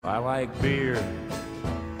I like beer.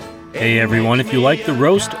 Hey everyone, if you like the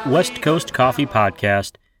Roast West Coast Coffee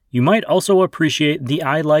podcast, you might also appreciate the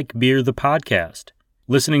I Like Beer the podcast.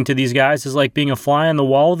 Listening to these guys is like being a fly on the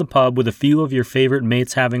wall of the pub with a few of your favorite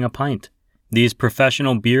mates having a pint. These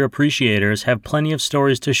professional beer appreciators have plenty of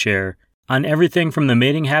stories to share on everything from the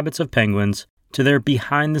mating habits of penguins to their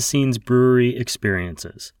behind-the-scenes brewery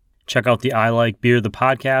experiences. Check out the I Like Beer the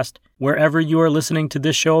podcast wherever you are listening to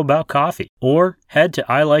this show about coffee, or head to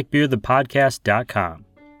ilikebeerthepodcast.com.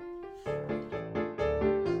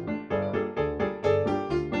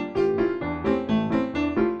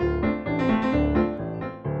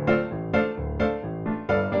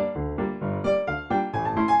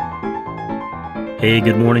 Hey,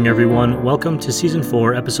 good morning, everyone. Welcome to Season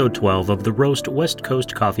 4, Episode 12 of the Roast West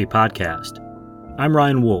Coast Coffee Podcast. I'm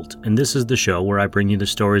Ryan Wolt, and this is the show where I bring you the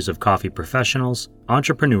stories of coffee professionals,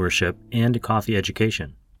 entrepreneurship, and coffee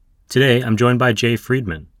education. Today, I'm joined by Jay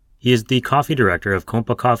Freedman. He is the coffee director of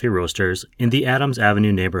Compa Coffee Roasters in the Adams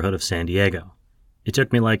Avenue neighborhood of San Diego. It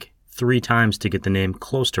took me like 3 times to get the name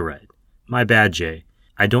close to right. My bad, Jay.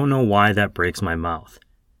 I don't know why that breaks my mouth.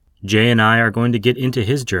 Jay and I are going to get into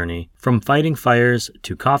his journey from fighting fires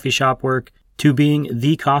to coffee shop work to being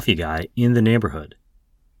the coffee guy in the neighborhood.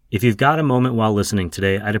 If you've got a moment while listening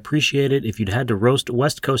today, I'd appreciate it if you'd head to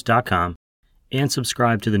roastwestcoast.com and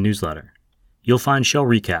subscribe to the newsletter. You'll find show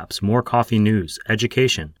recaps, more coffee news,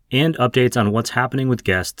 education, and updates on what's happening with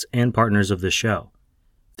guests and partners of the show.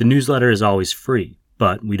 The newsletter is always free,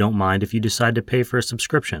 but we don't mind if you decide to pay for a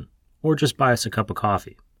subscription or just buy us a cup of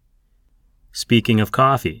coffee. Speaking of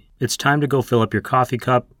coffee, it's time to go fill up your coffee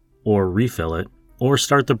cup, or refill it, or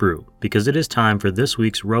start the brew, because it is time for this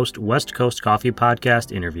week's Roast West Coast Coffee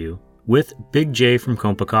Podcast interview with Big J from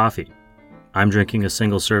Compa Coffee. I'm drinking a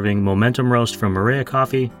single-serving Momentum Roast from Maria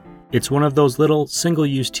Coffee. It's one of those little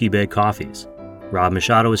single-use tea bag coffees. Rob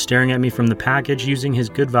Machado is staring at me from the package using his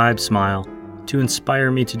good vibes smile to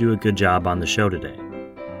inspire me to do a good job on the show today.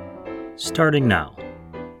 Starting now.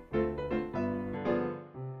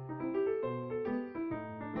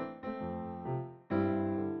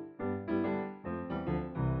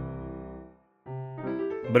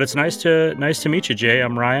 But it's nice to meet you, Jay.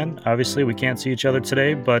 I'm Ryan. Obviously, we can't see each other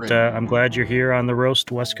today, but I'm glad you're here on the Roast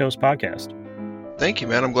West Coast podcast. Thank you,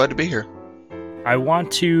 man. I'm glad to be here. I want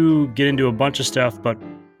to get into a bunch of stuff, but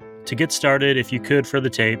to get started, if you could, for the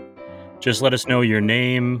tape, just let us know your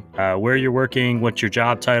name, where you're working, what your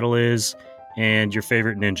job title is, and your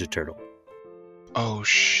favorite Ninja Turtle. Oh,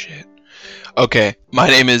 shit. Okay, my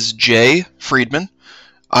name is Jay Freedman.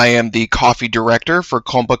 I am the coffee director for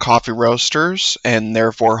Compa Coffee Roasters and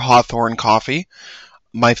therefore Hawthorne Coffee.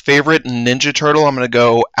 My favorite Ninja Turtle, I'm going to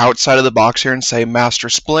go outside of the box here and say Master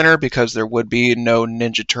Splinter, because there would be no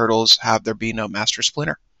Ninja Turtles have there be no Master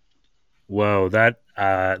Splinter. Whoa,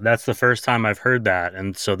 that's the first time I've heard that,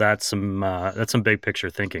 and so that's some big picture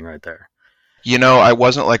thinking right there. You know, I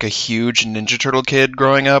wasn't like a huge Ninja Turtle kid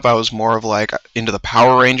growing up. I was more of like into the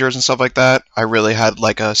Power Rangers and stuff like that. I really had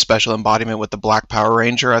like a special embodiment with the Black Power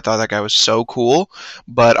Ranger. I thought that guy was so cool.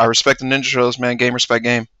 But I respect the Ninja Turtles, man. Game, respect,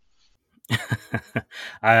 game.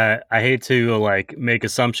 I hate to like make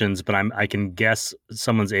assumptions, but I can guess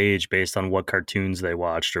someone's age based on what cartoons they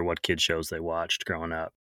watched or what kid shows they watched growing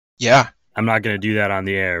up. Yeah. I'm not going to do that on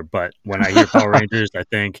the air, but when I hear Power Rangers, I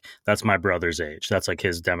think that's my brother's age. That's like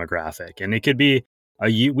his demographic. And it could be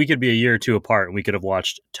we could be a year or two apart, and we could have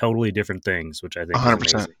watched totally different things, which I think 100%.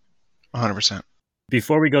 is amazing. 100%.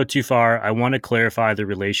 Before we go too far, I want to clarify the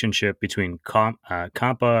relationship between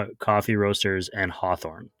Compa Coffee Roasters and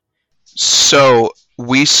Hawthorne. So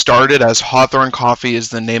we started as Hawthorne Coffee is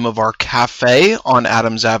the name of our cafe on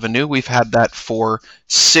Adams Avenue. We've had that for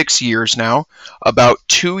 6 years now. About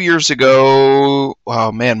 2 years ago,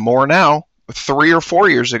 oh man, more now, 3 or 4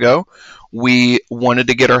 years ago, we wanted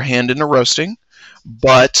to get our hand into roasting,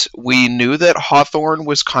 but we knew that Hawthorne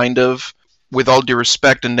was kind of, with all due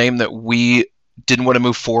respect, a name that we didn't want to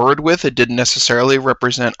move forward with. It didn't necessarily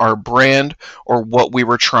represent our brand or what we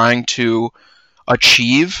were trying to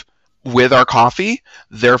achieve with our coffee.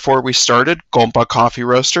 Therefore, we started Compa Coffee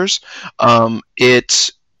Roasters.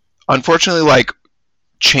 It's unfortunately like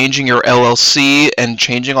changing your LLC and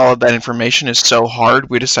changing all of that information is so hard.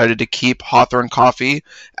 We decided to keep Hawthorne Coffee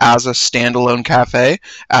as a standalone cafe,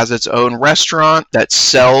 as its own restaurant that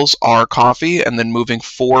sells our coffee, and then moving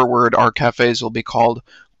forward, our cafes will be called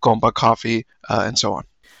Compa Coffee, and so on.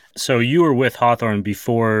 So you were with Hawthorne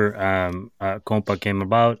before Compa came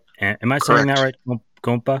about. Am I saying that right?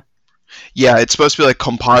 Compa? Yeah, it's supposed to be like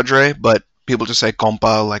compadre, but people just say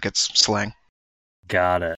compa like it's slang.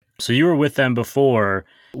 Got it. So you were with them before,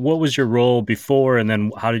 What was your role before, and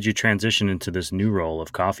then how did you transition into this new role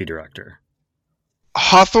of coffee director?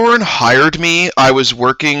 Hawthorne hired me. I was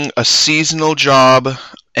working a seasonal job,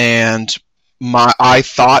 and I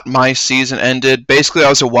thought my season ended. Basically, I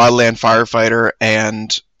was a wildland firefighter,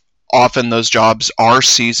 and often those jobs are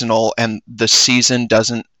seasonal, and the season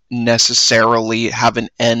doesn't necessarily have an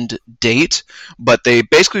end date, but they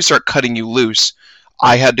basically start cutting you loose.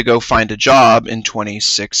 I had to go find a job in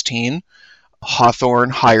 2016.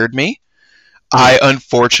 Hawthorne hired me. I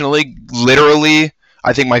unfortunately, literally,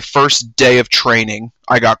 I think my first day of training,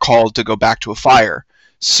 I got called to go back to a fire.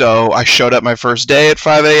 So I showed up my first day at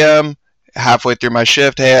 5 a.m. Halfway through my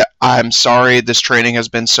shift, hey, I'm sorry, this training has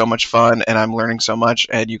been so much fun and I'm learning so much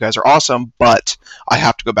and you guys are awesome, but I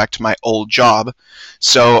have to go back to my old job.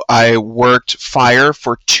 So I worked fire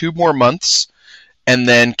for 2 more months and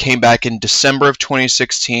then came back in December of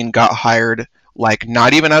 2016, got hired, like,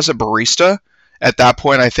 not even as a barista. At that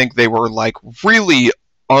point, I think they were like really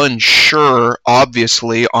unsure,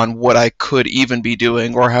 obviously, on what I could even be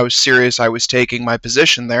doing or how serious I was taking my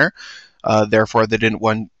position there. Therefore, they didn't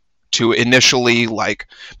want to initially like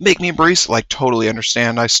make me a barista. Like, totally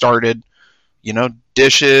understand. I started,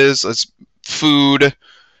 dishes, food,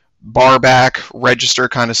 bar back, register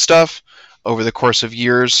kind of stuff over the course of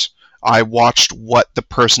years. I watched what the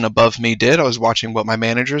person above me did. I was watching what my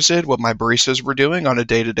managers did, what my baristas were doing on a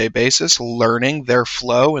day-to-day basis, learning their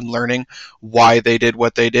flow and learning why they did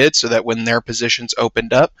what they did so that when their positions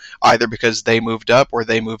opened up, either because they moved up or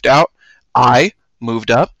they moved out, I moved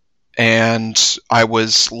up. And I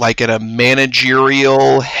was like at a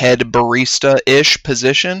managerial head barista-ish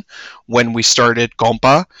position when we started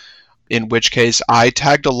Compa, in which case I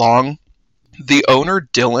tagged along. The owner,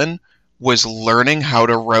 Dylan, was learning how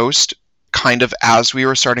to roast kind of as we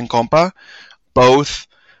were starting Compa, both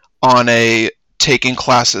on a taking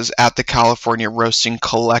classes at the California Roasting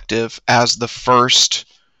Collective as the first,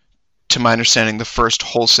 to my understanding, the first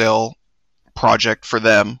wholesale project for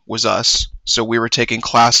them was us. So we were taking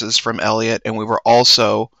classes from Elliot, and we were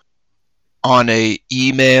also on a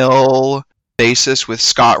email basis with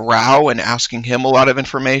Scott Rao and asking him a lot of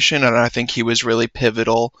information, and I think he was really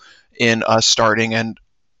pivotal in us starting and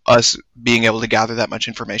us being able to gather that much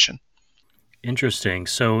information. Interesting.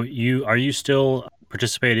 So are you still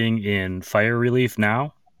participating in fire relief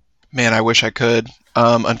now? Man, I wish I could.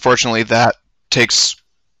 Unfortunately, that takes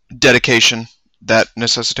dedication. That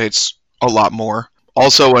necessitates a lot more.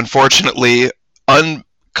 Also, unfortunately,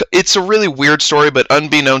 it's a really weird story, but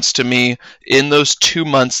unbeknownst to me, in those 2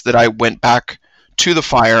 months that I went back to the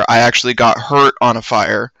fire, I actually got hurt on a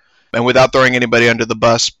fire. And without throwing anybody under the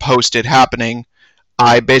bus post it happening,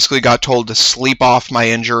 I basically got told to sleep off my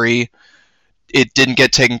injury. It didn't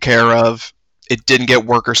get taken care of. It didn't get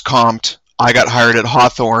workers' comped. I got hired at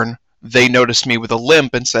Hawthorne. They noticed me with a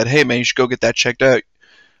limp and said, hey, man, you should go get that checked out.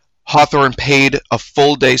 Hawthorne paid a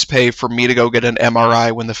full day's pay for me to go get an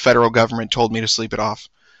MRI when the federal government told me to sleep it off,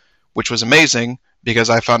 which was amazing because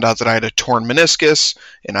I found out that I had a torn meniscus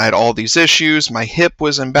and I had all these issues. My hip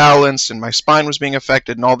was imbalanced and my spine was being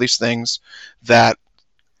affected and all these things that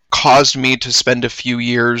caused me to spend a few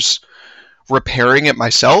years repairing it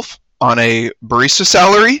myself on a barista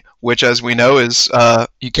salary, which, as we know, is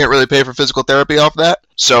you can't really pay for physical therapy off that.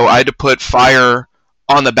 So I had to put fire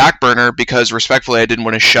on the back burner because, respectfully, I didn't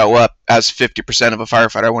want to show up as 50% of a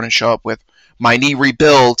firefighter. I wanted to show up with my knee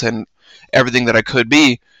rebuilt and everything that I could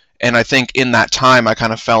be. And I think in that time, I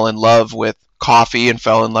kind of fell in love with coffee and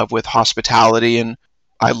fell in love with hospitality. And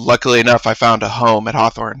luckily enough, I found a home at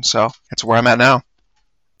Hawthorne. So that's where I'm at now.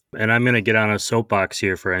 And I'm going to get on a soapbox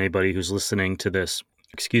here for anybody who's listening to this.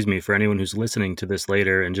 For anyone who's listening to this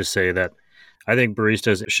later, and just say that I think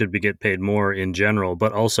baristas should get paid more in general,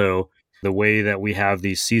 but also the way that we have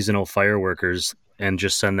these seasonal fire workers and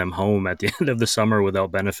just send them home at the end of the summer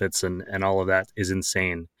without benefits and all of that is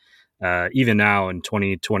insane. Even now in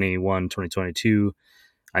 2021, 2022,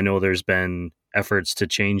 I know there's been efforts to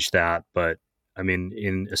change that, but I mean,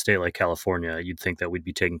 in a state like California, you'd think that we'd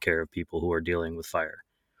be taking care of people who are dealing with fire.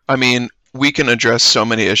 I mean, we can address so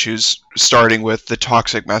many issues, starting with the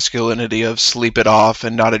toxic masculinity of sleep it off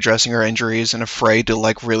and not addressing our injuries and afraid to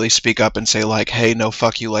like really speak up and say like, hey, no,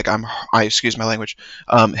 fuck you, like I excuse my language.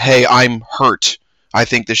 Hey, I'm hurt. I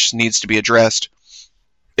think this needs to be addressed.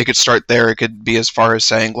 It could start there. It could be as far as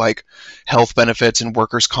saying like health benefits and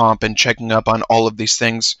workers' comp and checking up on all of these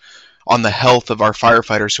things on the health of our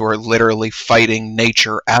firefighters who are literally fighting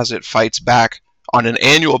nature as it fights back on an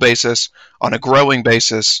annual basis, on a growing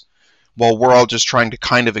basis, while we're all just trying to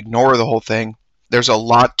kind of ignore the whole thing. There's a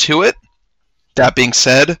lot to it. That being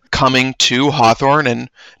said, coming to Hawthorne and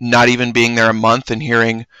not even being there a month and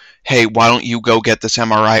hearing, hey, why don't you go get this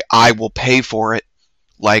MRI? I will pay for it.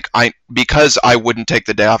 Because I wouldn't take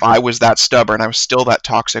the day off, I was that stubborn. I was still that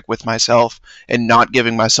toxic with myself and not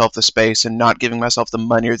giving myself the space and not giving myself the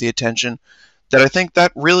money or the attention that I think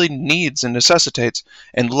that really needs and necessitates.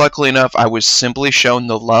 And luckily enough, I was simply shown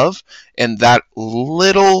the love and that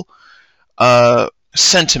little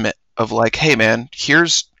sentiment of like, hey man,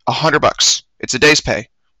 here's $100. It's a day's pay.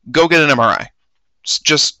 Go get an MRI. It's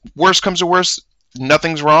just worst comes to worst,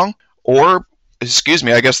 nothing's wrong. Or, excuse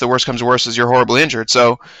me, I guess the worst comes to worst is you're horribly injured.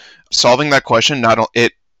 So solving that question,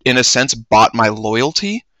 it in a sense bought my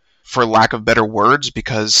loyalty, for lack of better words,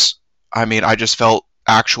 because I just felt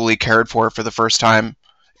actually cared for the first time,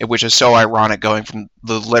 which is so ironic going from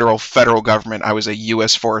the literal federal government. I was a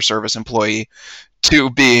U.S. Forest Service employee to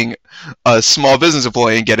being a small business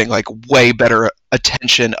employee and getting like way better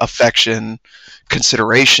attention, affection,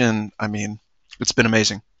 consideration. It's been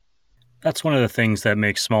amazing. That's one of the things that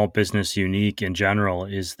makes small business unique in general,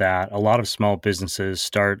 is that a lot of small businesses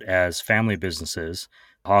start as family businesses.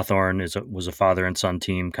 Hawthorne was a father and son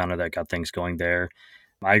team kind of that got things going there.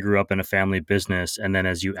 I grew up in a family business, and then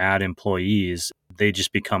as you add employees, they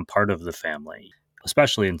just become part of the family.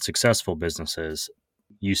 Especially in successful businesses,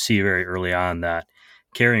 you see very early on that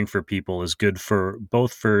caring for people is good for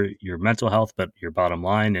both for your mental health, but your bottom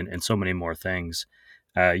line and so many more things.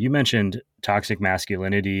 You mentioned toxic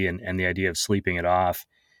masculinity and the idea of sleeping it off.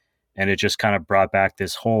 And it just kind of brought back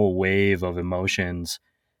this whole wave of emotions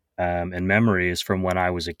and memories from when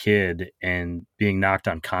I was a kid and being knocked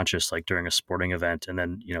unconscious, like during a sporting event, and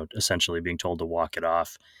then, essentially being told to walk it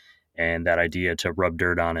off. And that idea to rub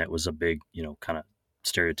dirt on it was a big, kind of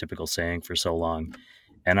stereotypical saying for so long.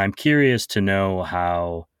 And I'm curious to know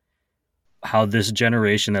how this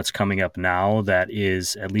generation that's coming up now, that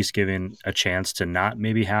is at least given a chance to not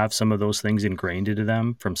maybe have some of those things ingrained into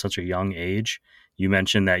them from such a young age. You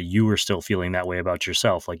mentioned that you were still feeling that way about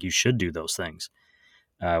yourself, like you should do those things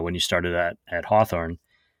when you started at Hawthorne.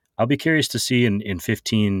 I'll be curious to see in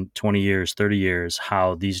 15, 20 years, 30 years,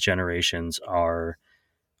 how these generations are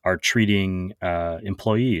treating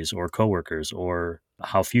employees or coworkers, or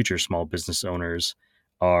how future small business owners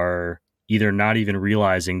are either not even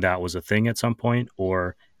realizing that was a thing at some point,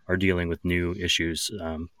 or are dealing with new issues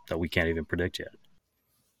that we can't even predict yet.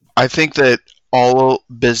 I think that all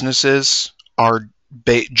businesses are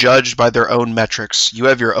judged by their own metrics. You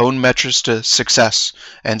have your own metrics to success,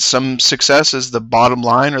 and some success is the bottom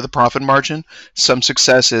line or the profit margin. Some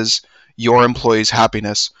success is your employees'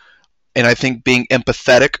 happiness. And I think being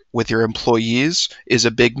empathetic with your employees is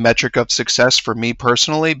a big metric of success for me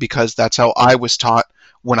personally, because that's how I was taught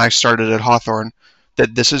when I started at Hawthorne,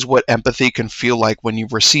 that this is what empathy can feel like when you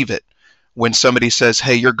receive it. When somebody says,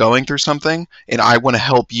 hey, you're going through something, and I want to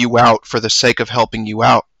help you out for the sake of helping you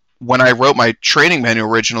out. When I wrote my training manual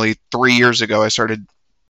originally 3 years ago, 3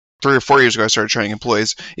 or 4 years ago, I started training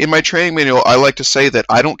employees. In my training manual, I like to say that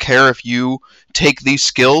I don't care if you take these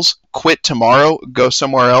skills, quit tomorrow, go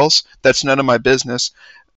somewhere else. That's none of my business.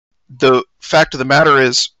 The fact of the matter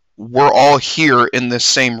is, we're all here in this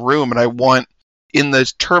same room, and I want, in the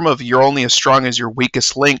term of you're only as strong as your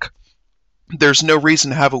weakest link, there's no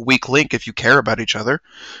reason to have a weak link if you care about each other.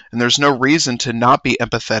 And there's no reason to not be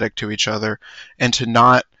empathetic to each other and to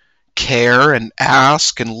not care and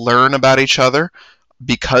ask and learn about each other,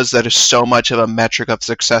 because that is so much of a metric of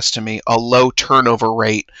success to me. A low turnover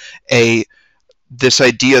rate, this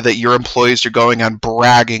idea that your employees are going on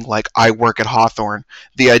bragging like, I work at Hawthorne.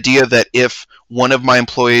 The idea that if one of my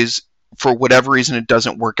employees, for whatever reason, it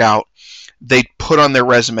doesn't work out, they put on their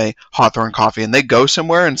resume Hawthorne Coffee, and they go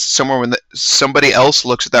somewhere, and when somebody else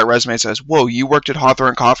looks at that resume and says, whoa, you worked at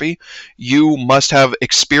Hawthorne Coffee? You must have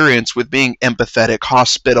experience with being empathetic,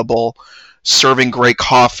 hospitable, serving great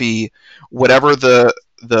coffee, whatever that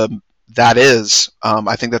is.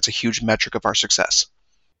 I think that's a huge metric of our success.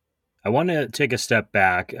 I want to take a step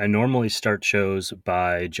back. I normally start shows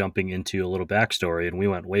by jumping into a little backstory, and we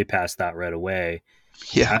went way past that right away.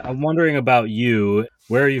 Yeah. I'm wondering about you.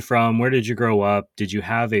 Where are you from? Where did you grow up? Did you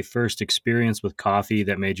have a first experience with coffee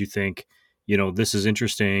that made you think, this is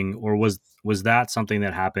interesting? Or was that something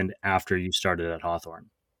that happened after you started at Hawthorne?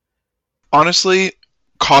 Honestly,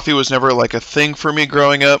 coffee was never like a thing for me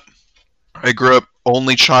growing up. I grew up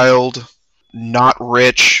only child, not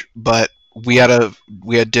rich, but we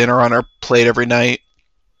had dinner on our plate every night.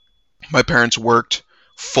 My parents worked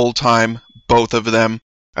full time, both of them.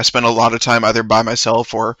 I spent a lot of time either by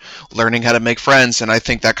myself or learning how to make friends, and I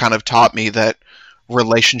think that kind of taught me that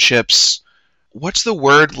relationships, what's the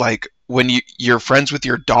word, like when you're friends with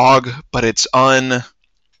your dog, but it's do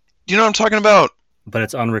you know what I'm talking about? But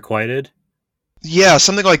it's unrequited? Yeah,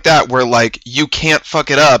 something like that where like you can't fuck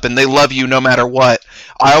it up and they love you no matter what.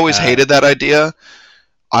 I always Uh, hated that idea.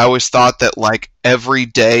 I always thought that like every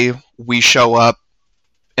day we show up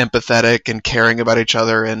empathetic and caring about each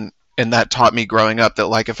other, and that taught me growing up that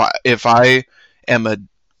like if I am a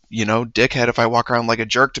dickhead, if I walk around like a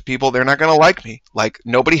jerk to people, they're not going to like me. Like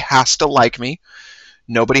nobody has to like me.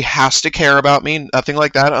 Nobody has to care about me. Nothing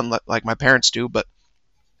like that, unlike like my parents do. But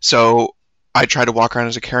so I try to walk around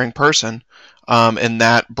as a caring person, and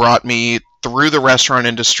that brought me through the restaurant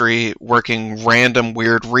industry, working random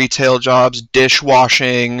weird retail jobs,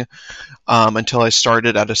 dishwashing, until I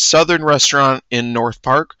started at a southern restaurant in North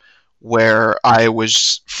Park, where I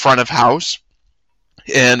was front of house,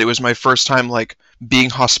 and it was my first time like being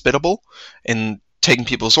hospitable and taking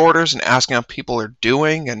people's orders and asking how people are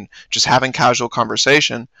doing and just having casual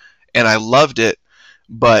conversation, and I loved it.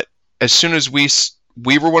 But as soon as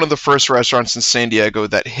we were one of the first restaurants in San Diego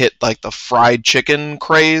that hit like the fried chicken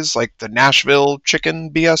craze, like the Nashville chicken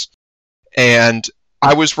BS. And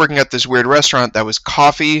I was working at this weird restaurant that was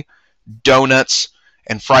coffee, donuts,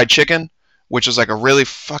 and fried chicken, which is like a really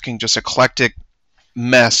fucking just eclectic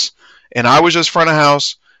mess. And I was just front of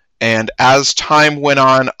house. And as time went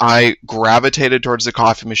on, I gravitated towards the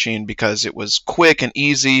coffee machine because it was quick and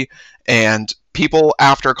easy. And people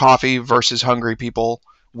after coffee versus hungry people,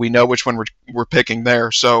 we know which one we're picking there.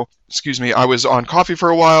 So, excuse me, I was on coffee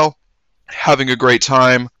for a while, having a great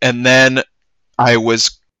time. And then I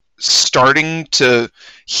was starting to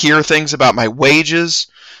hear things about my wages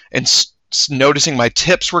and noticing my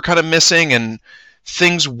tips were kind of missing and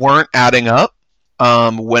things weren't adding up.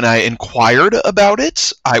 When I inquired about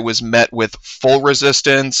it, I was met with full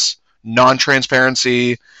resistance, non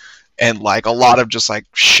transparency, and like a lot of just like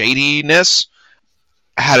shadiness.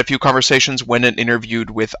 I had a few conversations, went and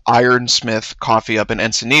interviewed with Ironsmith Coffee up in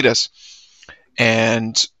Encinitas,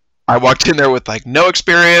 and I walked in there with like no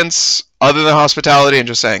experience other than hospitality and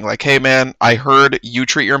just saying like, "Hey man, I heard you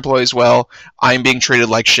treat your employees well. I'm being treated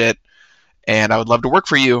like shit, and I would love to work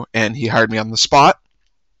for you." And he hired me on the spot.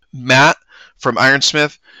 Matt from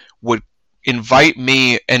Ironsmith would invite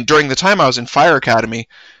me, and during the time I was in Fire Academy,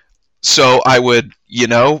 so I would,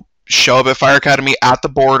 show up at Fire Academy at the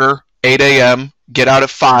border, 8 a.m., get out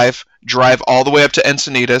at 5, drive all the way up to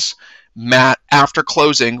Encinitas. Matt, after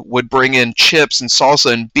closing, would bring in chips and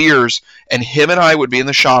salsa and beers, and him and I would be in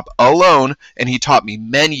the shop alone, and he taught me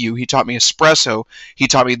menu, he taught me espresso, he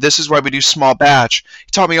taught me this is why we do small batch,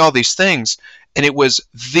 he taught me all these things, and it was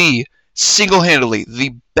single-handedly,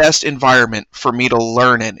 the best environment for me to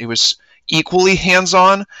learn in. It was equally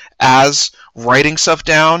hands-on as writing stuff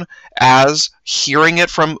down, as hearing it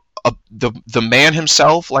from the man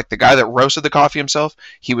himself, like the guy that roasted the coffee himself.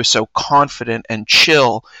 He was so confident and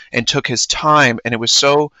chill and took his time, and it was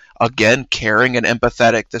so, again, caring and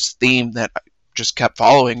empathetic, this theme that just kept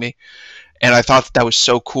following me. And I thought that was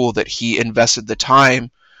so cool that he invested the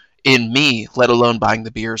time in me, let alone buying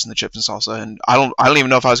the beers and the chips and salsa. And I don't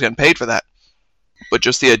even know if I was getting paid for that, but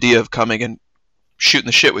just the idea of coming and shooting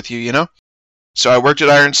the shit with you. So I worked at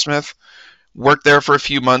Ironsmith, worked there for a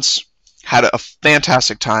few months, had a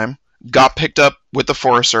fantastic time, got picked up with the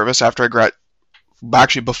Forest Service after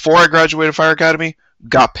actually before I graduated Fire Academy,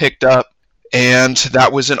 got picked up, and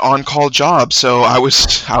that was an on-call job. So I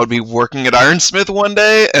would be working at Ironsmith one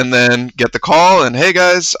day and then get the call and, hey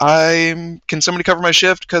guys, can somebody cover my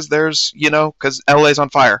shift because because LA's on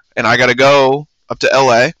fire and I got to go up to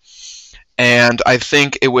LA. And I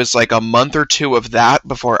think it was like a month or two of that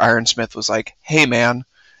before Ironsmith was like, hey man,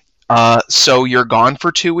 so you're gone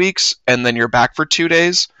for 2 weeks, and then you're back for 2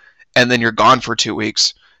 days, and then you're gone for 2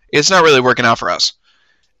 weeks. It's not really working out for us.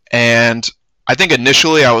 And I think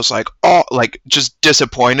initially I was like, just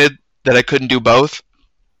disappointed that I couldn't do both.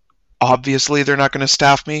 Obviously, they're not going to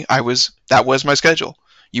staff me. That was my schedule.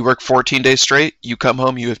 You work 14 days straight, you come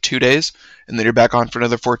home, you have 2 days, and then you're back on for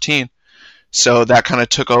another 14. So that kind of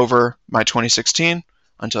took over my 2016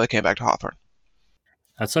 until I came back to Hawthorne.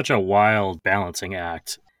 That's such a wild balancing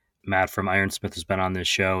act. Matt from Ironsmith has been on this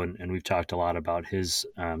show, and we've talked a lot about his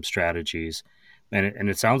strategies. And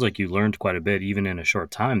it sounds like you learned quite a bit, even in a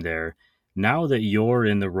short time there. Now that you're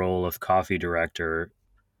in the role of coffee director,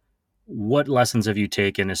 what lessons have you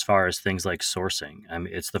taken as far as things like sourcing? I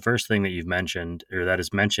mean, it's the first thing that you've mentioned, or that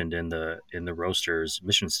is mentioned in the roaster's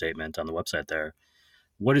mission statement on the website there.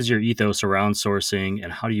 What is your ethos around sourcing,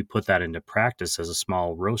 and how do you put that into practice as a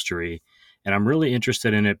small roastery? And I'm really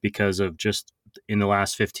interested in it because of just in the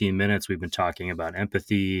last 15 minutes, we've been talking about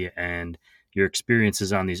empathy and your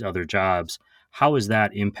experiences on these other jobs. How has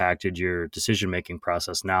that impacted your decision-making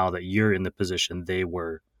process now that you're in the position they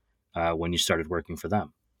were when you started working for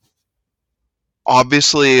them?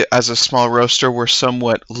 Obviously, as a small roaster, we're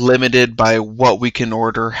somewhat limited by what we can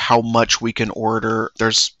order, how much we can order.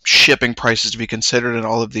 There's shipping prices to be considered and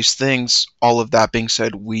all of these things. All of that being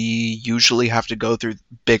said, we usually have to go through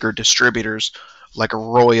bigger distributors like a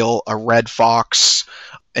Royal, a Red Fox,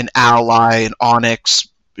 an Ally, an Onyx,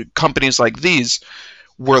 companies like these.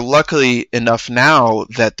 We're lucky enough now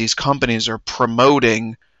that these companies are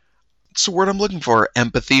promoting, it's the word I'm looking for,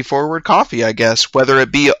 empathy forward coffee, I guess. Whether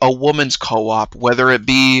it be a woman's co-op, whether it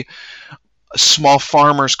be a small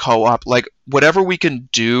farmers co-op, like whatever we can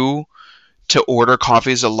do to order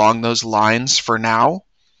coffees along those lines for now,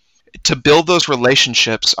 to build those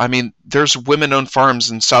relationships. I mean, there's women-owned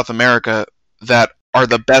farms in South America that are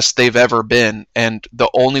the best they've ever been, and the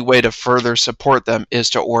only way to further support them is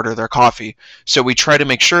to order their coffee. So we try to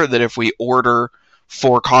make sure that if we order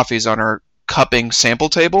 4 coffees on our cupping sample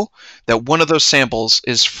table, that one of those samples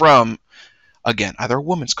is from, again, either a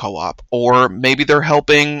women's co-op or maybe they're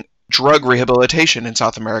helping drug rehabilitation in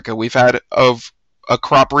South America. We've had a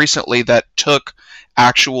crop recently that took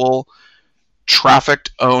actual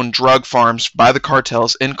trafficked owned drug farms by the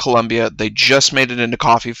cartels in Colombia. They just made it into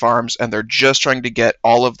coffee farms, and they're just trying to get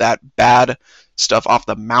all of that bad stuff off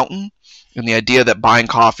the mountain. And the idea that buying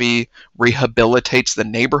coffee rehabilitates the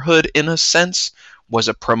neighborhood in a sense was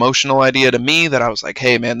a promotional idea to me that I was like,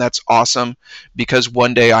 hey man, that's awesome, because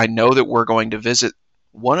one day I know that we're going to visit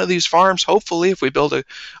one of these farms, hopefully, if we build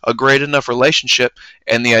a great enough relationship.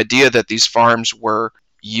 And the idea that these farms were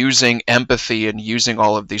using empathy and using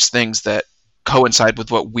all of these things that coincide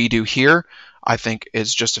with what we do here, I think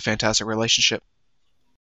is just a fantastic relationship.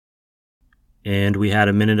 And we had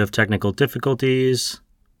a minute of technical difficulties,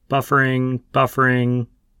 buffering,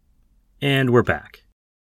 and we're back.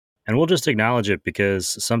 And we'll just acknowledge it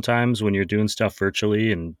because sometimes when you're doing stuff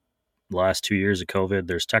virtually and the last 2 years of COVID,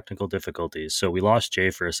 there's technical difficulties. So we lost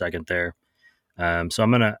Jay for a second there. So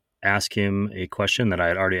I'm going to ask him a question that I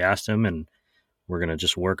had already asked him, and we're going to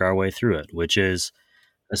just work our way through it, which is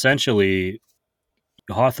essentially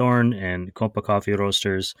Hawthorne and Compa Coffee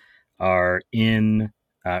Roasters are in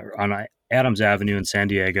on Adams Avenue in San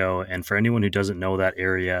Diego. And for anyone who doesn't know that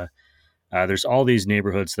area, there's all these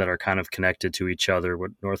neighborhoods that are kind of connected to each other,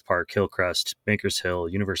 with North Park, Hillcrest, Bankers Hill,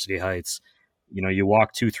 University Heights. You know, you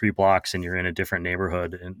walk 2-3 blocks and you're in a different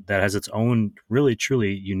neighborhood, and that has its own really,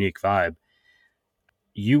 truly unique vibe.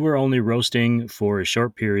 You were only roasting for a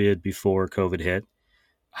short period before COVID hit.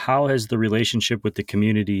 How has the relationship with the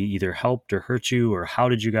community either helped or hurt you, or how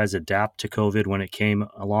did you guys adapt to COVID when it came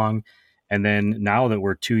along? And then now that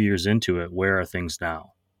we're 2 years into it, where are things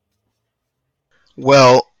now?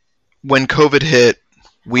 Well, when COVID hit,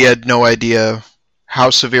 we had no idea how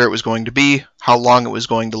severe it was going to be, how long it was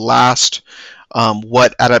going to last,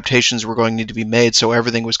 what adaptations were going to need to be made. So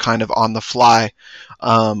everything was kind of on the fly,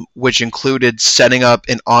 which included setting up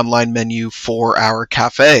an online menu for our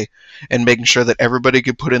cafe and making sure that everybody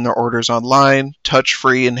could put in their orders online,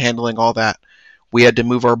 touch-free, and handling all that. We had to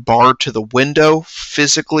move our bar to the window,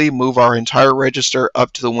 physically move our entire register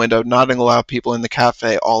up to the window, not allow people in the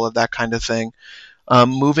cafe, all of that kind of thing.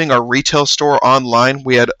 Moving our retail store online,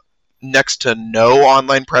 we had next to no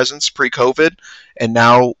online presence pre-COVID, and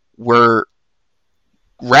now we're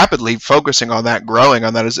rapidly focusing on that, growing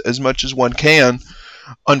on that as much as one can.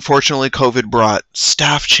 Unfortunately, COVID brought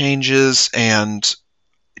staff changes and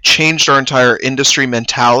changed our entire industry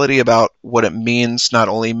mentality about what it means, not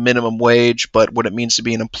only minimum wage, but what it means to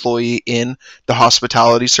be an employee in the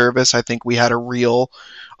hospitality service. I think we had a real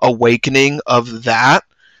awakening of that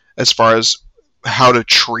as far as how to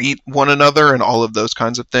treat one another and all of those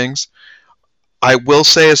kinds of things. I will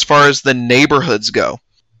say, as far as the neighborhoods go,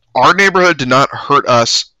 our neighborhood did not hurt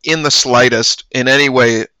us in the slightest in any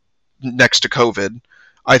way next to COVID.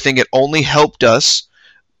 I think it only helped us.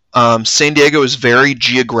 San Diego is very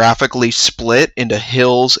geographically split into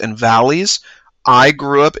hills and valleys. I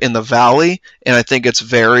grew up in the valley, and I think it's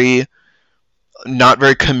not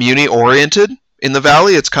very community oriented. In the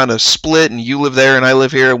valley, it's kind of split, and you live there and I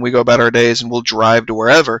live here, and we go about our days and we'll drive to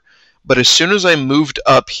wherever. But as soon as I moved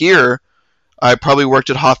up here, I probably worked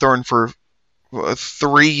at Hawthorne for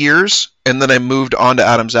 3 years, and then I moved on to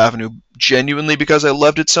Adams Avenue genuinely because I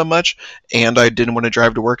loved it so much and I didn't want to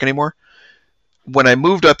drive to work anymore. When I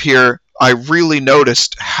moved up here, I really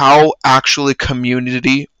noticed how actually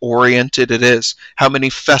community oriented it is. How many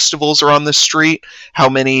festivals are on the street,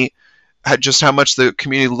 just how much the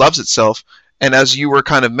community loves itself. And as you were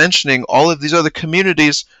kind of mentioning, all of these other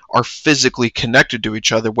communities are physically connected to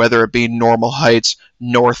each other, whether it be Normal Heights,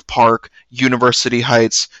 North Park, University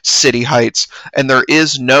Heights, City Heights, and there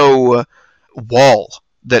is no wall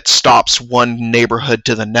that stops one neighborhood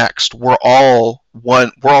to the next. We're all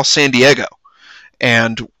San Diego.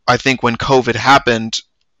 And I think when COVID happened,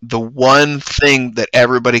 the one thing that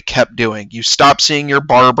everybody kept doing, you stopped seeing your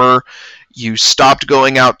barber, you stopped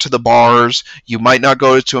going out to the bars, you might not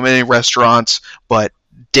go to too many restaurants, but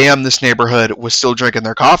damn, this neighborhood was still drinking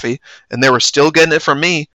their coffee, and they were still getting it from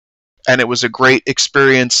me. And it was a great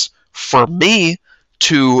experience for me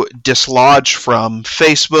to dislodge from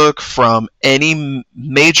Facebook, from any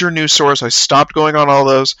major news source. I stopped going on all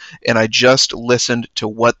those, and I just listened to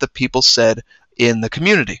what the people said in the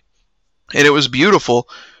community. And it was beautiful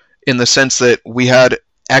in the sense that we had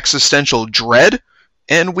existential dread,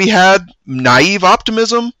 and we had naive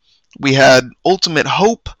optimism, we had ultimate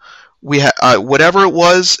hope, we had whatever it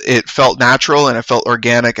was, it felt natural and it felt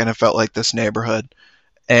organic and it felt like this neighborhood.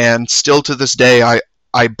 And still to this day,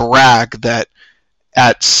 I brag that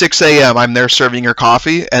at 6 a.m. I'm there serving your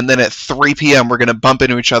coffee, and then at 3 p.m. we're going to bump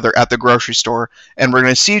into each other at the grocery store, and we're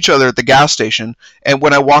going to see each other at the gas station, and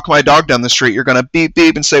when I walk my dog down the street, you're going to beep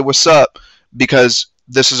beep and say, "What's up?" Because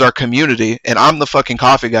this is our community, and I'm the fucking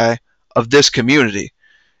coffee guy of this community.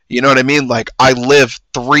 You know what I mean? Like, I live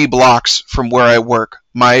 3 blocks from where I work.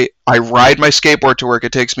 I ride my skateboard to work.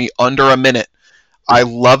 It takes me under a minute. I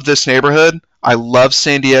love this neighborhood. I love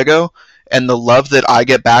San Diego. And the love that I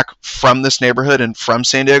get back from this neighborhood and from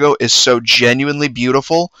San Diego is so genuinely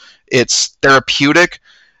beautiful. It's therapeutic.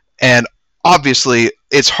 And obviously,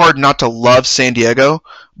 it's hard not to love San Diego.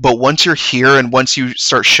 But once you're here and once you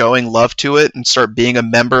start showing love to it and start being a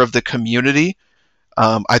member of the community,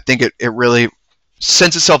 I think it really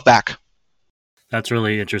sends itself back. That's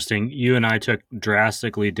really interesting. You and I took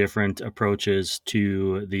drastically different approaches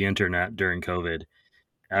to the internet during COVID.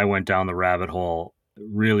 I went down the rabbit hole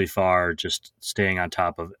really far, just staying on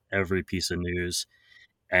top of every piece of news,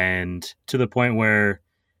 and to the point where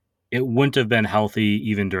it wouldn't have been healthy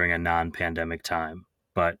even during a non-pandemic time.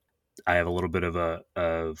 But I have a little bit of a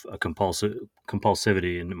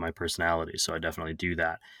compulsivity in my personality, so I definitely do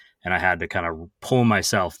that, and I had to kind of pull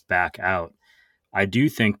myself back out. I do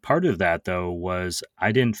think part of that, though, was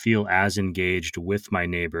I didn't feel as engaged with my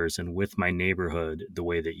neighbors and with my neighborhood the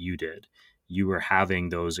way that you did. You were having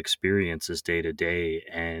those experiences day to day.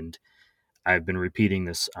 And I've been repeating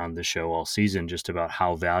this on the show all season, just about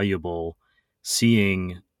how valuable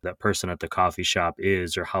seeing that person at the coffee shop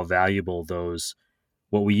is, or how valuable those,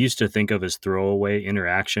 what we used to think of as throwaway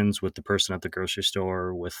interactions with the person at the grocery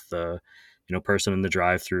store, with the person in the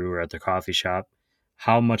drive-through or at the coffee shop,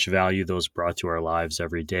 how much value those brought to our lives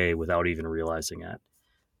every day without even realizing it.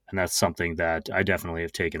 And that's something that I definitely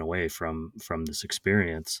have taken away from this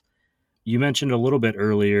experience. You mentioned a little bit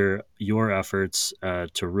earlier your efforts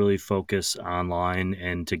to really focus online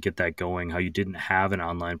and to get that going, how you didn't have an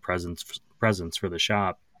online presence for the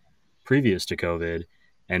shop previous to COVID,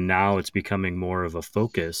 and now it's becoming more of a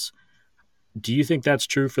focus. Do you think that's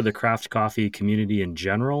true for the craft coffee community in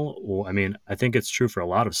general? Well, I mean, I think it's true for a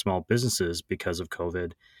lot of small businesses because of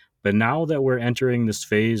COVID. But now that we're entering this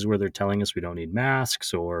phase where they're telling us we don't need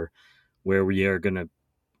masks, or where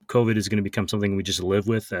COVID is going to become something we just live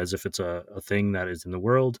with as if it's a thing that is in the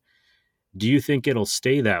world, do you think it'll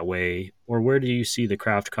stay that way? Or where do you see the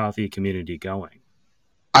craft coffee community going?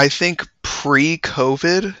 I think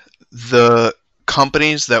pre-COVID, the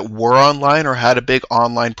companies that were online or had a big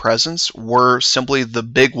online presence were simply the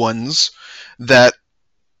big ones that,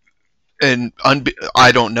 and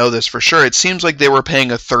I don't know this for sure, it seems like they were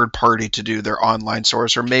paying a third party to do their online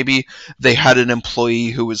source, or maybe they had an employee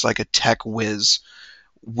who was like a tech whiz.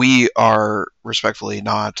 We are respectfully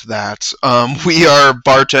not that. We are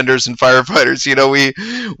bartenders and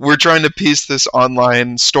firefighters. We're trying to piece this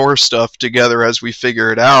online store stuff together as we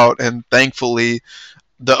figure it out, and thankfully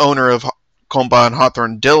the owner of Compa and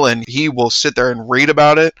Hawthorne, Dylan, he will sit there and read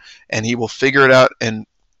about it, and he will figure it out. And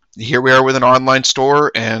here we are with an online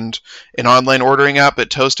store and an online ordering app at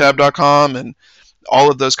toasttab.com and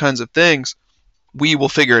all of those kinds of things. We will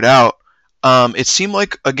figure it out. It seemed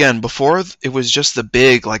like, again, before it was just the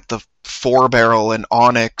big, like the 4Barrel and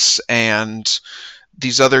Onyx and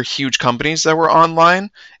these other huge companies that were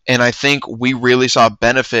online. And I think we really saw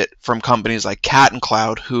benefit from companies like Cat and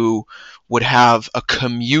Cloud, who would have a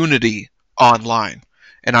community online.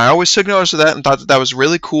 And I always took notice of that and thought that was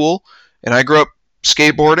really cool. And I grew up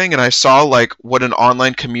skateboarding, and I saw like what an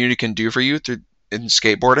online community can do for you in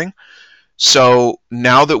skateboarding. So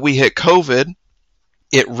now that we hit COVID,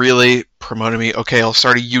 it really promoted me. Okay, I'll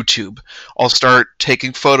start a YouTube. I'll start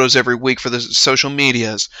taking photos every week for the social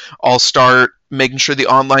medias. I'll start making sure the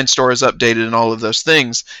online store is updated and all of those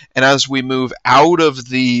things. And as we move out of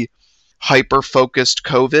the hyper-focused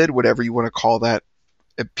COVID, whatever you want to call that,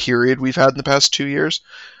 a period we've had in the past 2 years,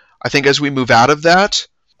 I think as we move out of that,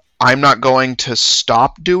 I'm not going to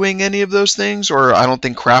stop doing any of those things, or I don't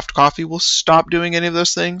think craft coffee will stop doing any of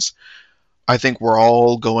those things. I think we're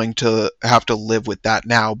all going to have to live with that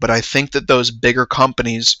now. But I think that those bigger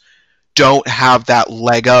companies don't have that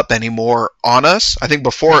leg up anymore on us. I think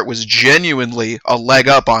before it was genuinely a leg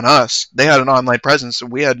up on us. They had an online presence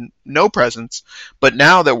and we had no presence. But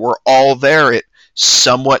now that we're all there, it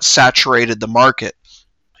somewhat saturated the market.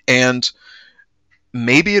 And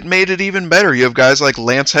maybe it made it even better. You have guys like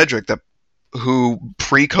Lance Hedrick who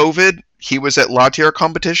pre-COVID, he was at latte art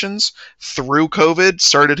competitions. Through COVID,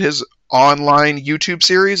 started his online YouTube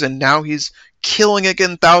series, and now he's killing it,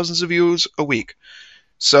 getting thousands of views a week.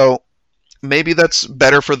 So maybe that's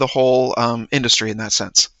better for the whole industry in that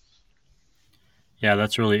sense. Yeah,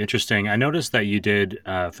 that's really interesting. I noticed that you did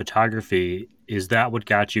photography. Is that what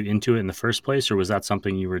got you into it in the first place, or was that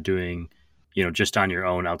something you were doing, just on your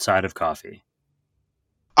own outside of coffee?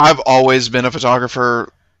 I've always been a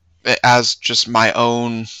photographer as just my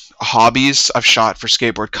own hobbies. I've shot for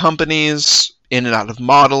skateboard companies, in and out of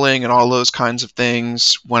modeling and all those kinds of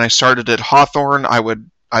things. When I started at Hawthorne,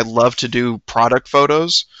 I love to do product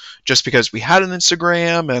photos just because we had an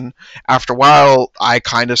Instagram, and after a while I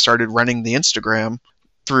kind of started running the Instagram.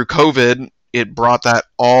 Through COVID, it brought that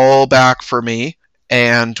all back for me.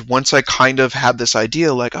 And once I kind of had this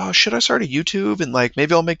idea like, oh, should I start a YouTube and like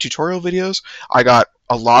maybe I'll make tutorial videos? I got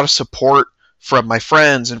a lot of support from my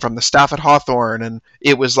friends and from the staff at Hawthorne, and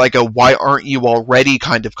it was like a why aren't you already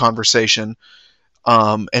kind of conversation.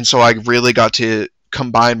 And so I really got to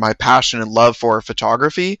combine my passion and love for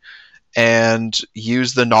photography and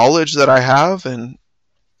use the knowledge that I have, and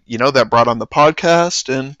that brought on the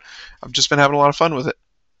podcast, and I've just been having a lot of fun with it.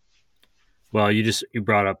 Well, you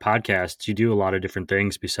brought up podcasts. You do a lot of different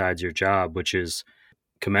things besides your job, which is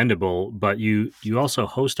commendable, but you also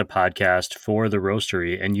host a podcast for the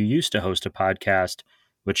Roastery, and you used to host a podcast,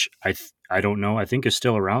 which I don't know, I think is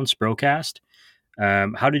still around, Sprocast.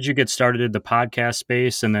 How did you get started in the podcast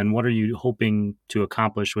space, and then what are you hoping to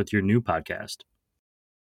accomplish with your new podcast?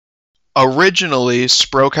 Originally,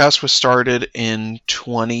 Sprocast was started in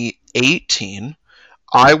 2018.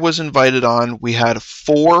 I was invited on. We had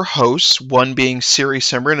 4 hosts, one being Siri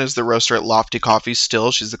Simran, is the roaster at Lofty Coffee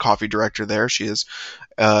still. She's the coffee director there. She is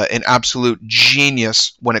an absolute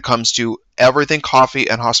genius when it comes to everything coffee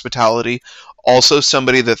and hospitality. Also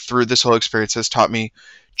somebody that through this whole experience has taught me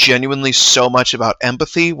genuinely so much about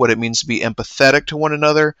empathy, what it means to be empathetic to one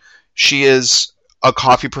another. She is a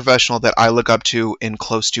coffee professional that I look up to in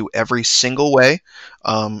close to every single way.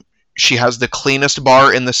 She has the cleanest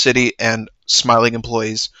bar in the city and smiling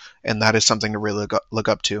employees, and that is something to really look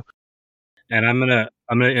up to. And I'm gonna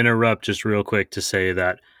interrupt just real quick to say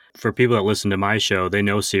that for people that listen to my show, they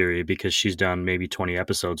know Siri because she's done maybe 20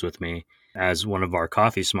 episodes with me as one of our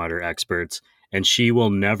Coffee Smarter experts, and she will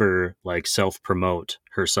never like self-promote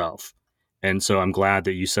herself. And so I'm glad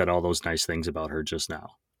that you said all those nice things about her just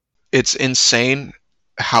now. It's insane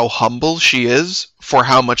how humble she is for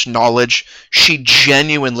how much knowledge she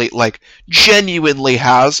genuinely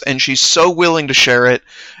has, and she's so willing to share it.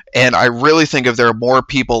 And I really think if there are more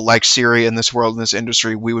people like Siri in this world, in this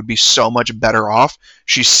industry, we would be so much better off.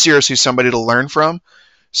 She's seriously somebody to learn from.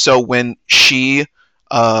 So when Asa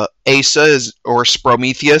or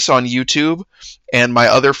Sprometheus on YouTube, and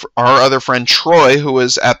our other friend Troy, who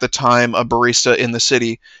was at the time a barista in the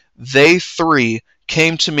city, they 3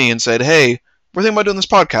 came to me and said, hey, we're thinking about doing this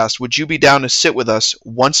podcast. Would you be down to sit with us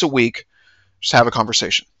once a week, just have a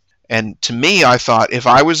conversation? And to me, I thought if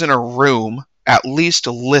I was in a room at least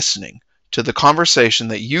listening to the conversation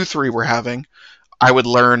that you 3 were having, I would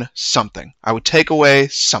learn something. I would take away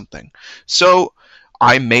something. So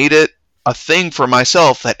I made it a thing for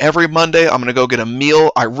myself that every Monday I'm going to go get a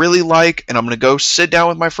meal I really like, and I'm going to go sit down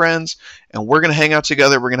with my friends, and we're going to hang out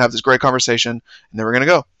together. We're going to have this great conversation, and then we're going to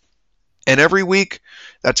go. And every week,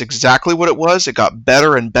 that's exactly what it was. It got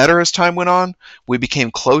better and better as time went on. We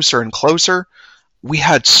became closer and closer. We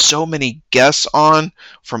had so many guests on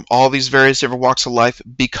from all these various different walks of life.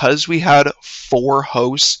 Because we had 4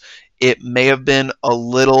 hosts, it may have been a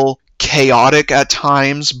little chaotic at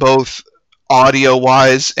times, both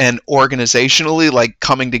audio-wise and organizationally, like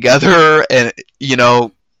coming together. And,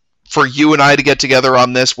 for you and I to get together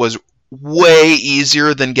on this was way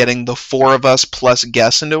easier than getting the 4 of us plus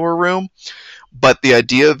guests into a room. But the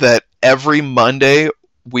idea that every Monday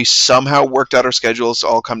we somehow worked out our schedules to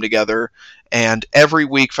all come together, and every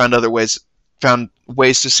week found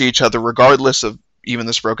ways to see each other regardless of even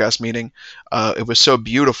the Sprocast meeting. It was so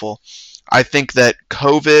beautiful. I think that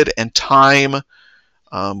COVID and time,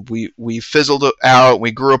 we fizzled out,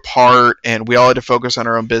 we grew apart, and we all had to focus on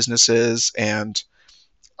our own businesses. And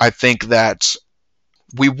I think that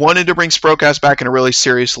we wanted to bring Sprocast back in a really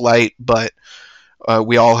serious light, but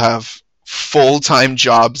we all have full-time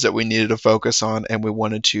jobs that we needed to focus on, and we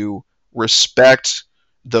wanted to respect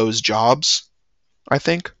those jobs, I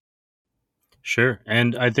think. Sure.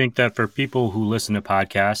 And I think that for people who listen to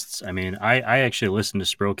podcasts, I mean, I actually listened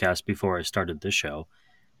to Sprocast before I started this show.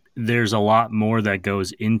 There's a lot more that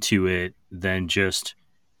goes into it than just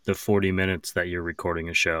the 40 minutes that you're recording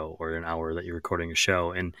a show or an hour that you're recording a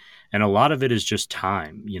show. And a lot of it is just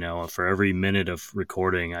time. For every minute of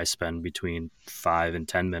recording, I spend between 5 and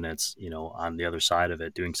 10 minutes, on the other side of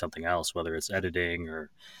it doing something else, whether it's editing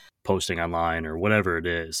or posting online or whatever it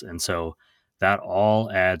is. And so that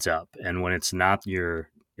all adds up. And when it's not your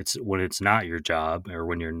job, or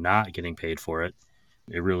when you're not getting paid for it,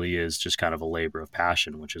 it really is just kind of a labor of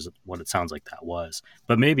passion, which is what it sounds like that was.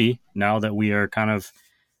 But maybe now that we are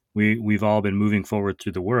we've all been moving forward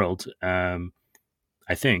through the world,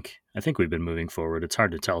 I think we've been moving forward. It's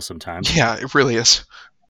hard to tell sometimes. Yeah, it really is.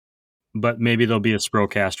 But maybe there'll be a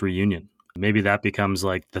Sprocast reunion. Maybe that becomes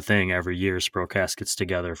like the thing every year. Sprocast gets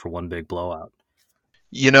together for one big blowout.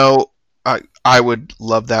 I would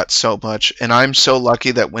love that so much, and I'm so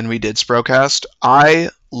lucky that when we did Sprocast, I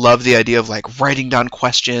love the idea of like writing down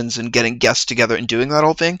questions and getting guests together and doing that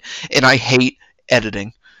whole thing, and I hate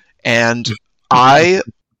editing. And I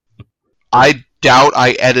doubt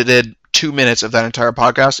I edited 2 minutes of that entire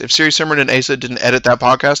podcast. If Siri, Simran, and Asa didn't edit that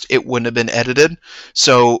podcast, it wouldn't have been edited.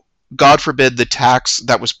 So God forbid the tax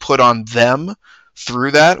that was put on them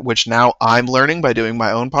through that, which now I'm learning by doing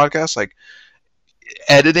my own podcast. Like,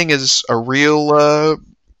 editing is a real,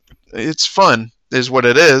 it's fun, is what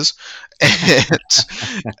it is. And,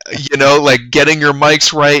 like getting your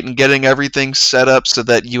mics right and getting everything set up so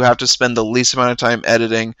that you have to spend the least amount of time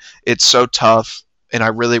editing. It's so tough, and I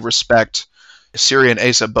really respect Siri and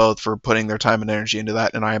Asa both for putting their time and energy into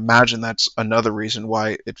that, and I imagine that's another reason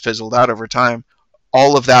why it fizzled out over time.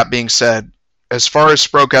 All of that being said, as far as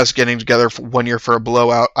Sprocast getting together for 1 year for a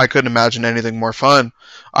blowout, I couldn't imagine anything more fun.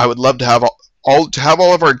 I would love to have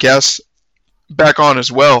all of our guests back on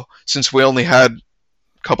as well, since we only had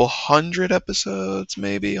a couple hundred episodes,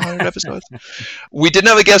 maybe 100 episodes. We didn't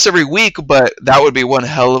have a guest every week, but that would be one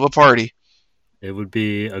hell of a party. It would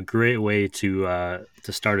be a great way to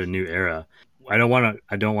start a new era. I don't want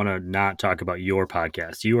to not talk about your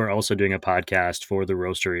podcast. You are also doing a podcast for the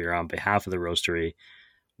Roastery, or on behalf of the Roastery.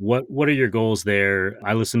 What are your goals there?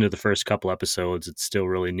 I listened to the first couple episodes. It's still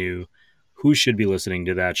really new. Who should be listening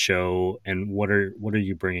to that show, and what are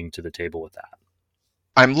you bringing to the table with that?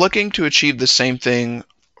 I'm looking to achieve the same thing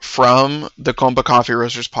from the Compa Coffee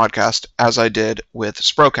Roasters podcast as I did with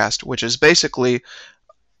Sprocast, which is basically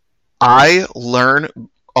I learn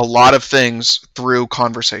a lot of things through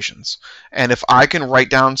conversations. And if I can write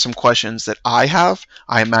down some questions that I have,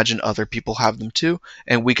 I imagine other people have them too,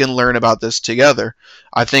 and we can learn about this together.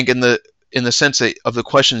 I think in the sense of the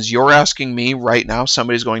questions you're asking me right now,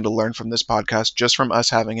 somebody's going to learn from this podcast just from us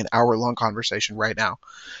having an hour-long conversation right now.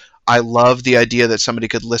 I love the idea that somebody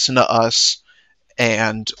could listen to us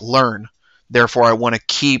and learn. Therefore, I want to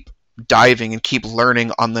keep diving and keep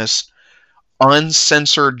learning on this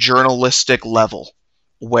uncensored journalistic level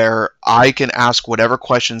where I can ask whatever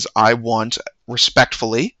questions I want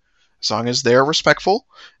respectfully, as long as they're respectful,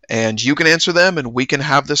 and you can answer them and we can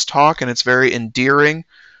have this talk, and it's very endearing.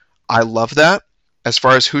 I love that. As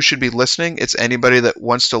far as who should be listening, it's anybody that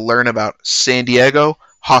wants to learn about San Diego,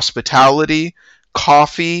 hospitality,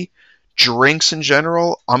 coffee, drinks in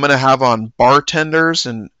general. I'm going to have on bartenders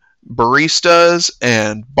and baristas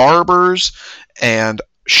and barbers and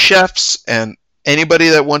chefs and anybody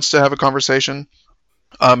that wants to have a conversation.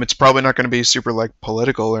 It's probably not going to be super like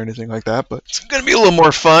political or anything like that, but it's going to be a little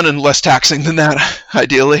more fun and less taxing than that,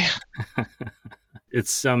 ideally. It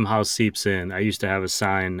somehow seeps in. I used to have a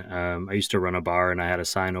sign. I used to run a bar, and I had a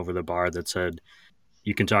sign over the bar that said,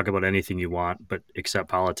 "You can talk about anything you want, but except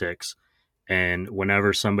politics." And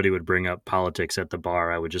whenever somebody would bring up politics at the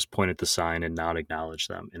bar, I would just point at the sign and not acknowledge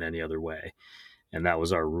them in any other way. And that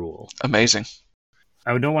was our rule. Amazing.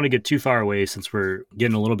 I don't want to get too far away since we're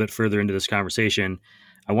getting a little bit further into this conversation.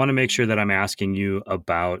 I want to make sure that I'm asking you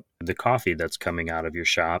about the coffee that's coming out of your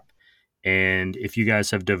shop, and if you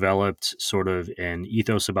guys have developed sort of an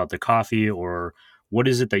ethos about the coffee, or what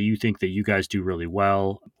is it that you think that you guys do really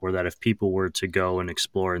well, or that if people were to go and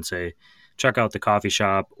explore and say, check out the coffee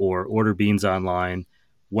shop or order beans online,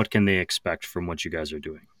 what can they expect from what you guys are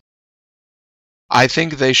doing? I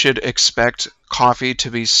think they should expect coffee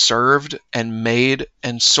to be served and made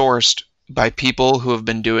and sourced by people who have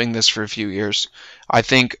been doing this for a few years. I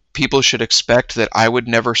think people should expect that I would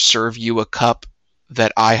never serve you a cup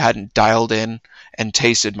that I hadn't dialed in and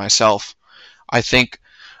tasted myself. I think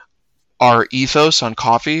our ethos on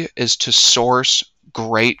coffee is to source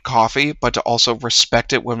great coffee, but to also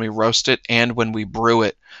respect it when we roast it and when we brew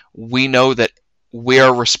it. We know that we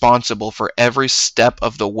are responsible for every step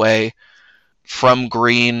of the way from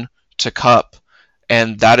green to cup,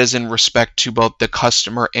 and that is in respect to both the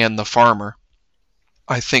customer and the farmer.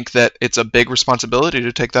 I think that it's a big responsibility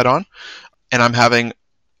to take that on, and I'm having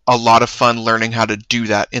a lot of fun learning how to do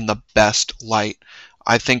that in the best light.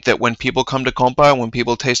 I think that when people come to Compa, when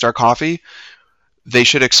people taste our coffee, they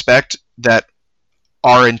should expect that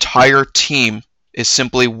our entire team is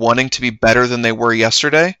simply wanting to be better than they were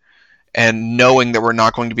yesterday and knowing that we're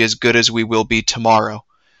not going to be as good as we will be tomorrow.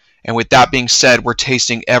 And with that being said, we're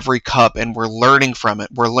tasting every cup and we're learning from it.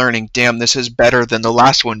 We're learning, damn, this is better than the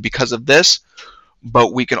last one because of this.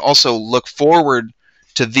 But we can also look forward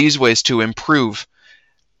to these ways to improve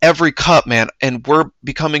every cup, man. And we're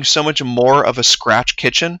becoming so much more of a scratch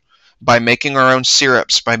kitchen by making our own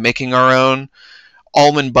syrups, by making our own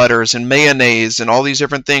almond butters and mayonnaise and all these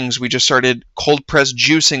different things. We just started cold press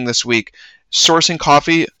juicing this week. Sourcing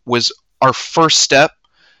coffee was our first step,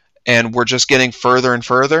 and we're just getting further and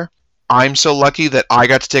further. I'm so lucky that I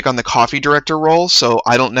got to take on the coffee director role, so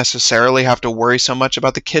I don't necessarily have to worry so much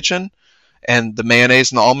about the kitchen and the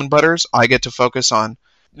mayonnaise and the almond butters. I get to focus on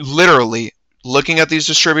literally looking at these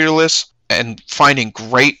distributor lists and finding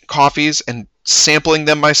great coffees and sampling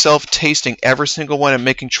them myself, tasting every single one and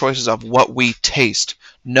making choices of what we taste,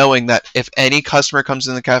 knowing that if any customer comes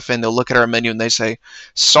in the cafe and they'll look at our menu and they say,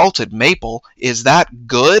 salted maple, is that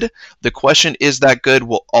good? The question, is that good,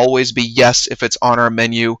 will always be yes if it's on our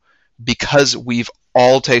menu, because we've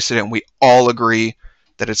all tasted it and we all agree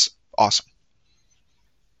that it's awesome.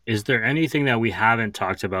 Is there anything that we haven't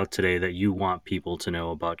talked about today that you want people to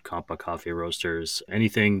know about Compa Coffee Roasters?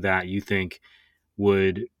 Anything that you think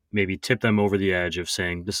would maybe tip them over the edge of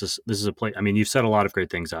saying this is a place? I mean, you've said a lot of great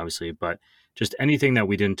things, obviously, but just anything that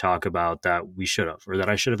we didn't talk about that we should have, or that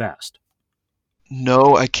I should have asked.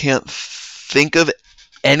 No, I can't think of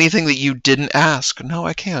anything that you didn't ask. No,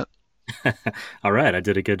 I can't. All right, I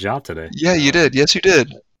did a good job today. Yeah, you did. Yes, you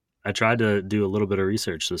did. I tried to do a little bit of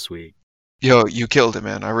research this week. Yo, you killed it,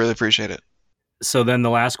 man. I really appreciate it. So then the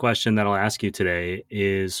last question that I'll ask you today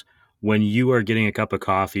is, when you are getting a cup of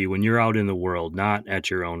coffee, when you're out in the world, not at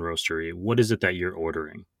your own roastery, what is it that you're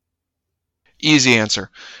ordering? Easy answer.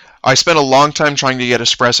 I spent a long time trying to get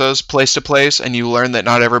espressos place to place, and you learn that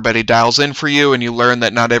not everybody dials in for you, and you learn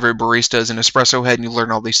that not every barista is an espresso head, and you learn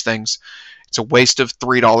all these things. It's a waste of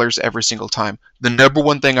 $3 every single time. The number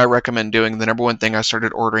one thing I recommend doing, the number one thing I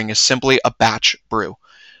started ordering, is simply a batch brew.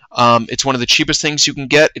 It's one of the cheapest things you can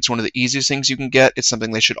get. It's one of the easiest things you can get. It's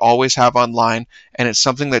something they should always have online. And it's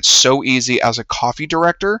something that's so easy as a coffee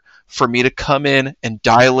director for me to come in and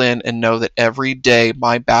dial in and know that every day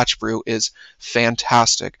my batch brew is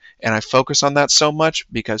fantastic. And I focus on that so much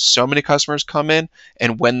because so many customers come in,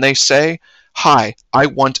 and when they say, "Hi, I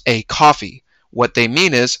want a coffee," what they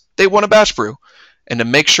mean is they want a batch brew. And to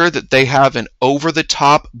make sure that they have an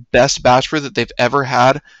over-the-top best batch brew that they've ever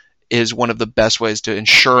had is one of the best ways to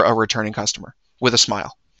ensure a returning customer with a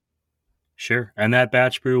smile. Sure. And that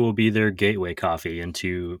batch brew will be their gateway coffee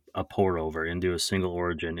into a pour over, into a single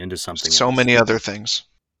origin, into something so else. Many other things.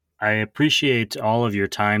 I appreciate all of your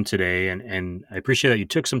time today, and I appreciate that you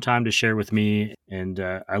took some time to share with me, and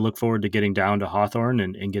I look forward to getting down to Hawthorne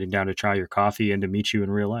and getting down to try your coffee and to meet you in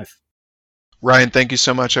real life. Ryan, thank you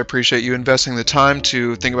so much. I appreciate you investing the time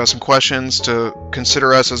to think about some questions, to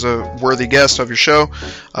consider us as a worthy guest of your show.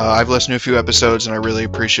 I've listened to a few episodes, and I really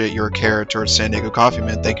appreciate your care towards San Diego Coffee,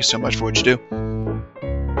 man. Thank you so much for what you do.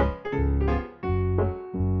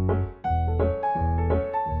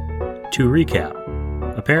 To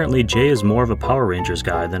recap, apparently Jay is more of a Power Rangers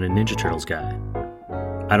guy than a Ninja Turtles guy.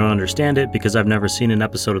 I don't understand it because I've never seen an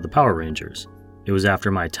episode of the Power Rangers. It was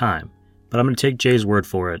after my time, but I'm going to take Jay's word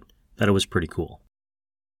for it that it was pretty cool.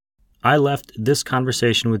 I left this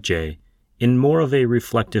conversation with Jay in more of a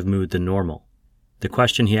reflective mood than normal. The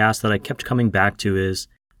question he asked that I kept coming back to is,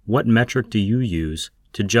 what metric do you use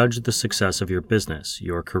to judge the success of your business,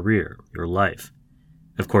 your career, your life?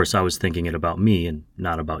 Of course, I was thinking it about me and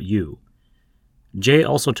not about you. Jay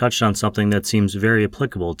also touched on something that seems very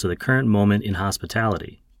applicable to the current moment in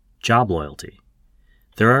hospitality: job loyalty.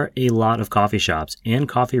 There are a lot of coffee shops and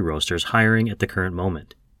coffee roasters hiring at the current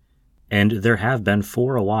moment, and there have been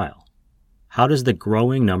for a while. How does the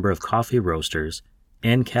growing number of coffee roasters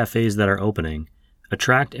and cafes that are opening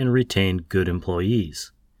attract and retain good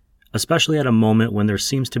employees, especially at a moment when there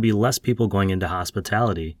seems to be less people going into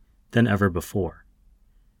hospitality than ever before?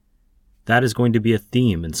 That is going to be a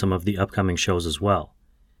theme in some of the upcoming shows as well.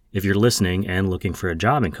 If you're listening and looking for a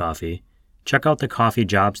job in coffee, check out the coffee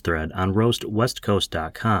jobs thread on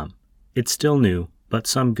roastwestcoast.com. It's still new, but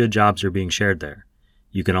some good jobs are being shared there.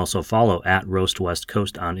 You can also follow at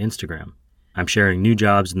roastwestcoast on Instagram. I'm sharing new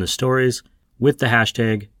jobs in the stories with the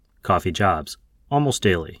hashtag coffeejobs almost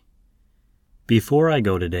daily. Before I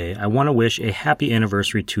go today, I want to wish a happy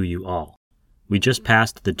anniversary to you all. We just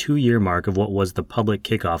passed the 2-year mark of what was the public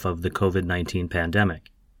kickoff of the COVID-19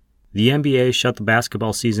 pandemic. The NBA shut the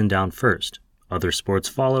basketball season down first, other sports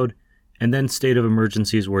followed, and then state of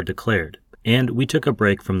emergencies were declared, and we took a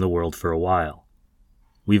break from the world for a while.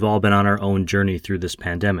 We've all been on our own journey through this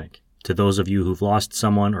pandemic. To those of you who've lost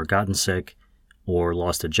someone or gotten sick, or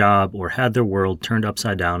lost a job, or had their world turned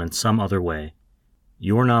upside down in some other way,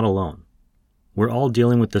 you're not alone. We're all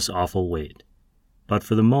dealing with this awful weight. But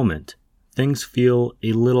for the moment, things feel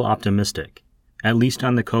a little optimistic, at least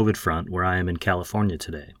on the COVID front where I am in California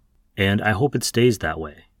today. And I hope it stays that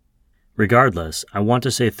way. Regardless, I want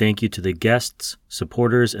to say thank you to the guests,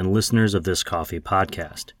 supporters, and listeners of this coffee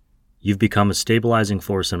podcast. You've become a stabilizing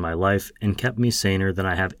force in my life and kept me saner than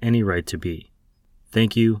I have any right to be.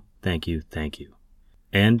 Thank you, thank you, thank you.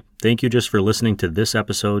 And thank you just for listening to this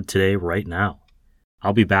episode today right now.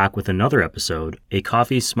 I'll be back with another episode, a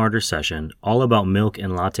Coffee Smarter session, all about milk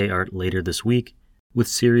and latte art later this week with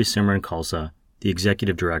Siri Simran Khalsa, the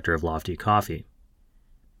Executive Director of Lofty Coffee.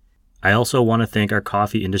 I also want to thank our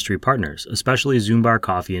coffee industry partners, especially Zumbar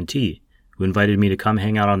Coffee and Tea, who invited me to come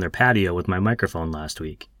hang out on their patio with my microphone last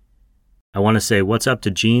week. I want to say what's up to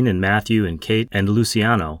Jean and Matthew and Kate and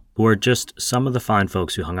Luciano, who are just some of the fine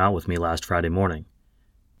folks who hung out with me last Friday morning.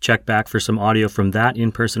 Check back for some audio from that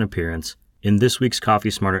in-person appearance in this week's Coffee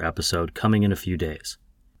Smarter episode coming in a few days.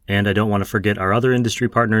 And I don't want to forget our other industry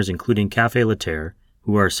partners, including Café Laterre,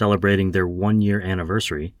 who are celebrating their 1-year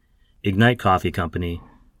anniversary, Ignite Coffee Company,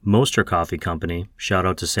 Moster Coffee Company, shout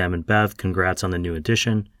out to Sam and Bev, congrats on the new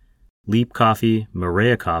edition, Leap Coffee,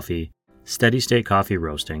 Maria Coffee, Steady State Coffee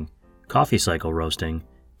Roasting, Coffee Cycle Roasting,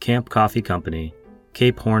 Camp Coffee Company,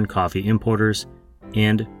 Cape Horn Coffee Importers,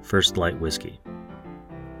 and First Light Whiskey.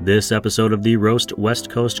 This episode of the Roast West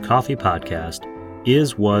Coast Coffee Podcast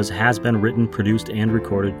has been written, produced, and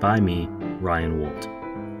recorded by me, Ryan Wolt.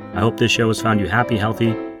 I hope this show has found you happy,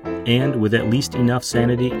 healthy, and with at least enough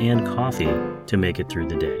sanity and coffee to make it through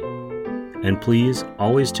the day. And please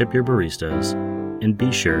always tip your baristas and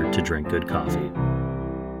be sure to drink good coffee.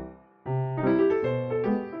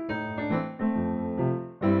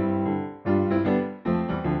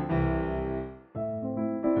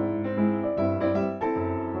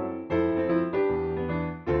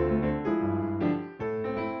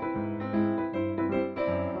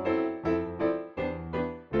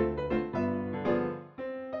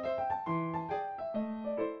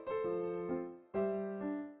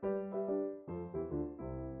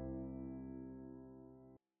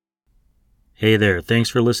 Hey there, thanks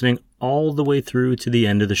for listening all the way through to the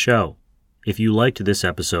end of the show. If you liked this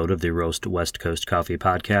episode of the Roast West Coast Coffee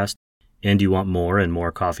Podcast and you want more and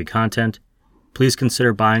more coffee content, please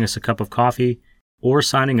consider buying us a cup of coffee or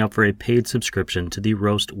signing up for a paid subscription to the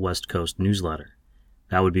Roast West Coast newsletter.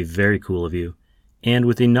 That would be very cool of you, and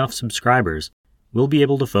with enough subscribers, we'll be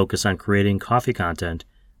able to focus on creating coffee content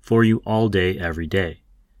for you all day, every day.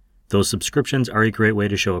 Those subscriptions are a great way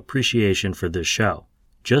to show appreciation for this show.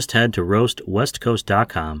 Just head to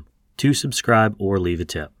roastwestcoast.com to subscribe or leave a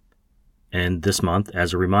tip. And this month,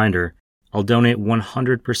 as a reminder, I'll donate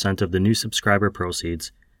 100% of the new subscriber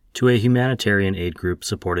proceeds to a humanitarian aid group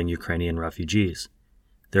supporting Ukrainian refugees.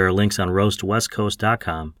 There are links on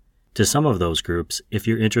roastwestcoast.com to some of those groups if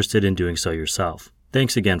you're interested in doing so yourself.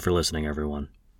 Thanks again for listening, everyone.